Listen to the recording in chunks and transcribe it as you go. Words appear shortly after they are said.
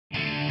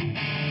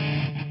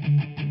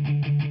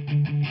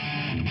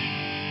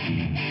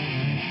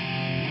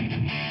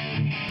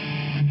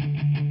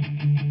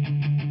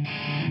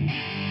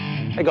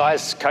Hey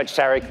guys, Coach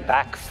Tarek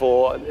back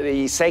for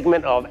the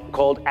segment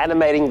called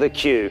Animating the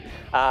Cue.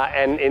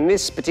 And in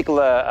this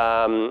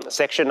particular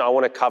section, I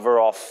want to cover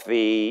off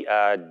the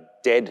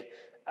dead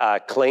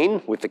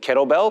clean with the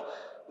kettlebell,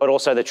 but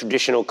also the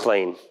traditional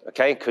clean,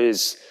 okay?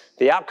 Because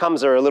the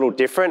outcomes are a little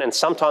different and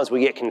sometimes we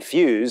get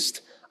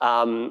confused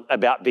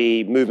about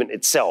the movement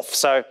itself.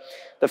 So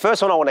the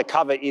first one I want to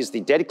cover is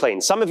the dead clean.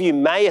 Some of you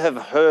may have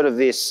heard of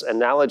this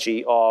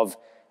analogy of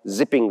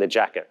zipping the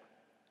jacket.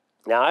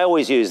 Now, I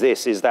always use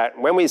this, is that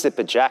when we zip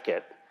a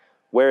jacket,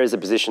 where is the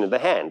position of the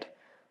hand?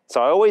 So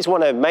I always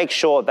want to make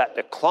sure that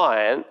the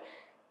client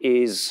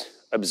is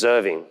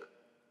observing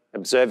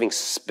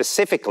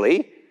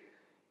specifically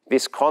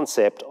this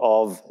concept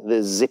of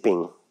the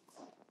zipping,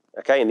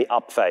 okay, in the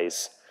up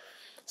phase.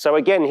 So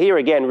again,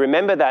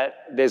 remember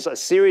that there's a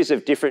series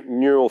of different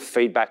neural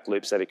feedback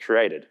loops that are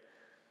created.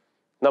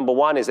 Number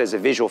one is there's a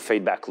visual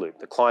feedback loop,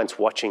 the client's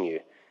watching you.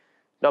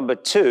 Number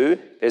two,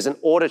 there's an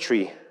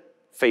auditory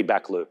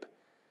feedback loop.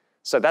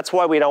 So that's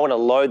why we don't want to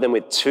load them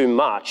with too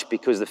much,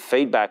 because the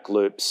feedback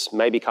loops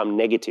may become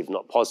negative,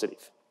 not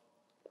positive.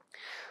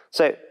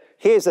 So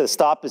here's the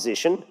start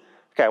position.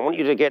 Okay, I want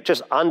you to get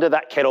just under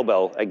that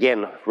kettlebell,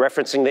 again,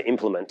 referencing the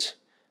implement.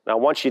 And I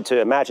want you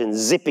to imagine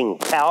zipping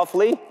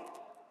powerfully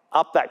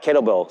up that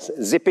kettlebell,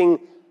 zipping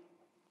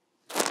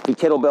the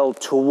kettlebell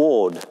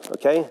toward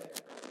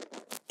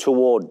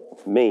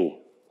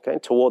me, okay,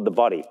 toward the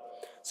body.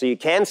 So you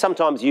can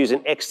sometimes use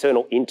an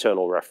external,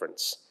 internal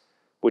reference,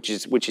 which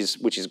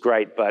is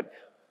great, but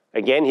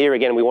again,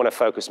 we want to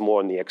focus more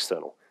on the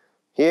external.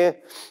 Here,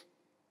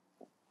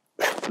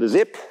 the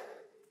zip.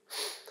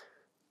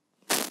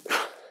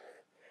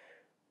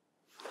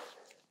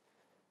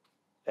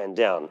 And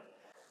down.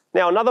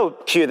 Now, another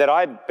cue that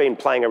I've been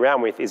playing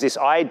around with is this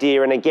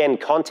idea, and again,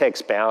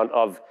 context bound,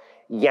 of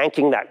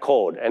yanking that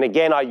cord. And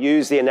again, I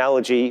use the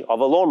analogy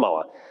of a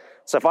lawnmower.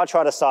 So if I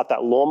try to start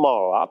that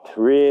lawnmower up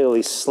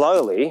really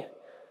slowly,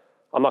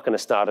 I'm not going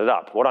to start it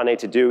up. What I need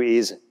to do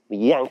is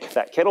yank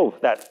that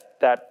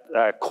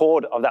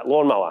cord of that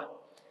lawnmower.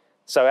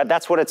 So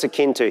that's what it's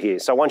akin to here.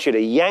 So I want you to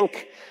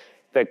yank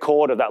the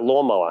cord of that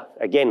lawnmower.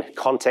 Again,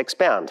 context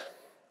bound.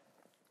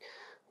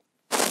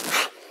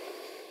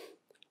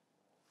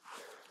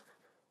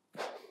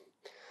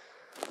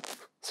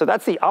 So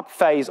that's the up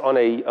phase on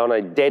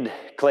a dead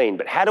clean,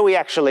 but how do we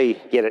actually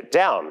get it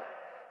down?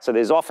 So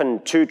there's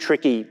often two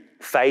tricky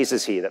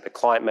phases here that the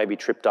client may be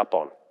tripped up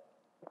on.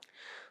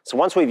 So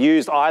once we've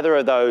used either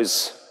of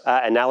those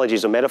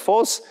analogies or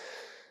metaphors,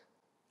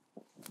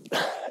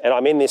 and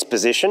I'm in this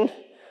position,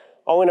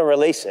 I want to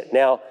release it.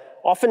 Now,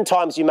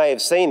 oftentimes you may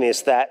have seen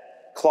this,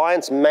 that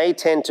clients may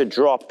tend to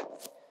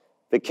drop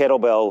the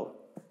kettlebell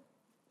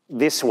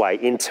this way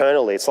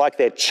internally. It's like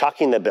they're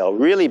chucking the bell,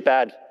 really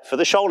bad for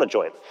the shoulder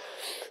joint.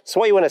 So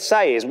what you want to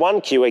say is,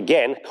 one cue,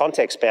 again,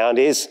 context bound,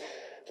 is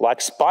like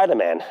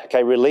Spider-Man,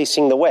 okay,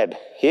 releasing the web.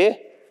 Here,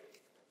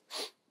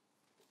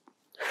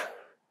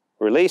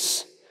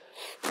 release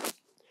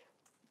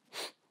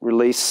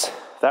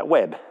that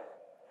web.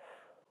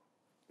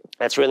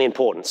 That's really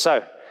important.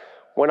 So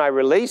when I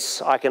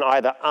release, I can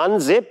either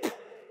unzip,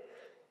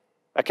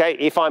 okay,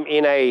 if I'm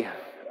in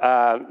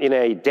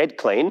a dead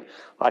clean,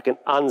 I can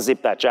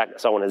unzip that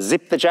jacket. So I want to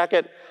zip the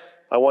jacket.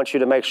 I want you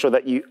to make sure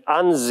that you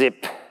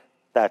unzip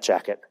that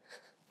jacket.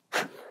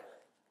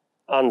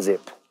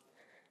 Unzip.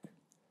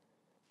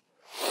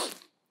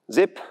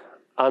 Zip,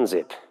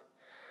 unzip.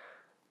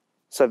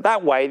 So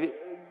that way,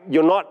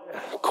 you're not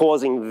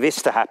causing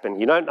this to happen.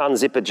 You don't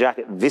unzip a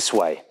jacket this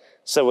way.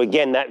 So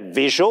again, that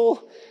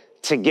visual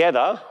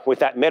together with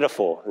that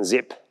metaphor,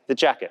 zip the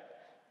jacket.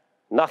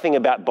 Nothing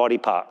about body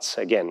parts,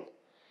 again.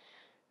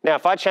 Now,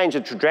 if I change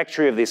the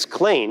trajectory of this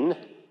clean,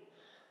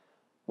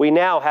 we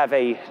now have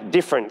a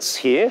difference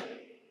here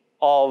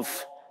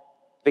of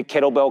the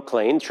kettlebell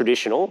clean,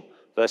 traditional,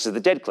 versus the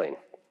dead clean.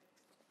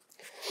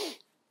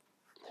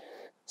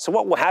 So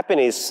what will happen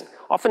is,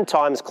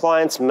 oftentimes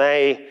clients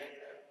may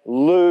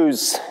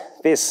lose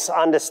this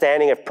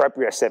understanding of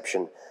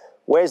proprioception.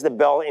 Where's the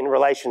bell in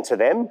relation to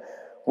them?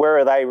 Where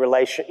are they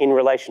in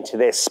relation to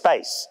their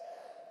space?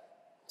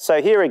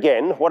 So here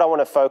again, what I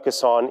want to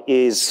focus on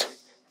is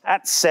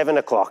at 7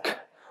 o'clock,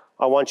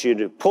 I want you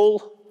to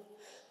pull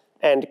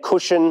and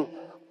cushion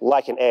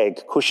like an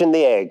egg. Cushion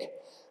the egg.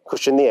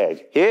 Cushion the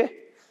egg. Here,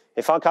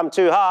 if I come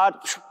too hard,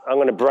 I'm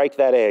going to break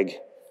that egg.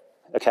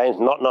 Okay,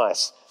 not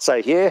nice.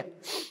 So here,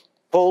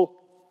 pull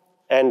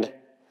and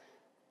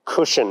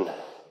cushion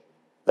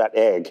that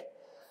egg.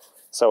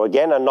 So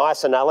again, a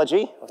nice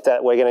analogy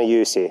that we're going to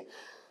use here.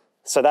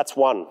 So that's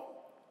one.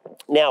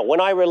 Now, when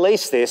I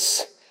release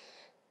this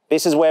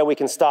is where we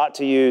can start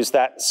to use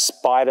that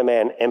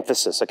Spider-Man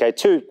emphasis. Okay,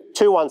 two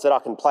ones that I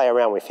can play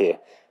around with here.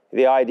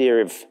 The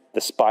idea of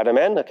the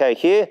Spider-Man, okay,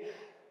 here,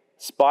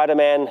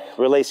 Spider-Man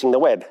releasing the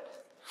web.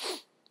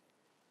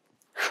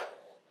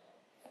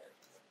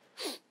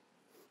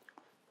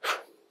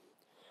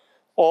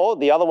 Or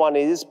the other one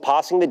is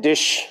passing the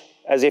dish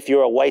as if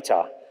you're a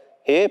waiter.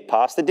 Here,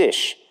 pass the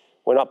dish.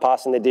 We're not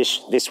passing the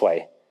dish this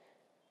way.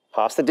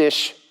 Pass the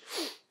dish.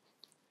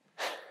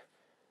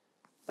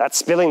 That's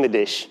spilling the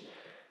dish.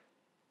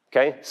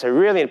 Okay, so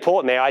really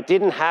important there. I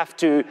didn't have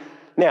to,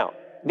 now,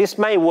 this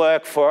may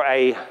work for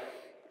a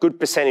good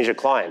percentage of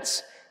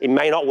clients. It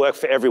may not work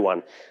for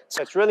everyone.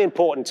 So it's really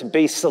important to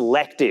be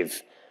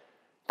selective.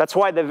 That's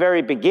why at the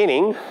very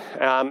beginning,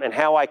 and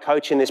how I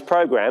coach in this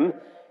program,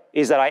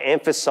 is that I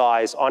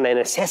emphasize on an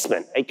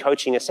assessment, a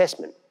coaching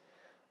assessment.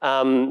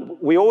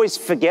 We always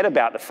forget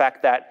about the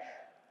fact that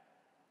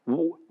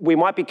we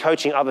might be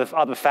coaching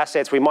other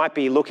facets. We might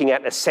be looking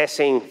at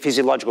assessing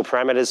physiological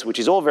parameters, which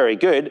is all very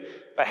good,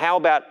 but how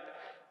about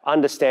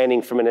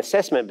understanding from an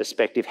assessment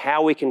perspective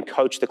how we can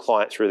coach the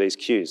client through these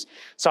cues.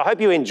 So I hope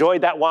you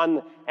enjoyed that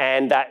one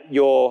and that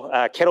your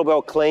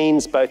kettlebell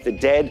cleans, both the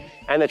dead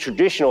and the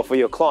traditional for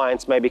your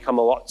clients, may become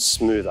a lot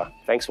smoother.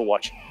 Thanks for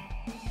watching.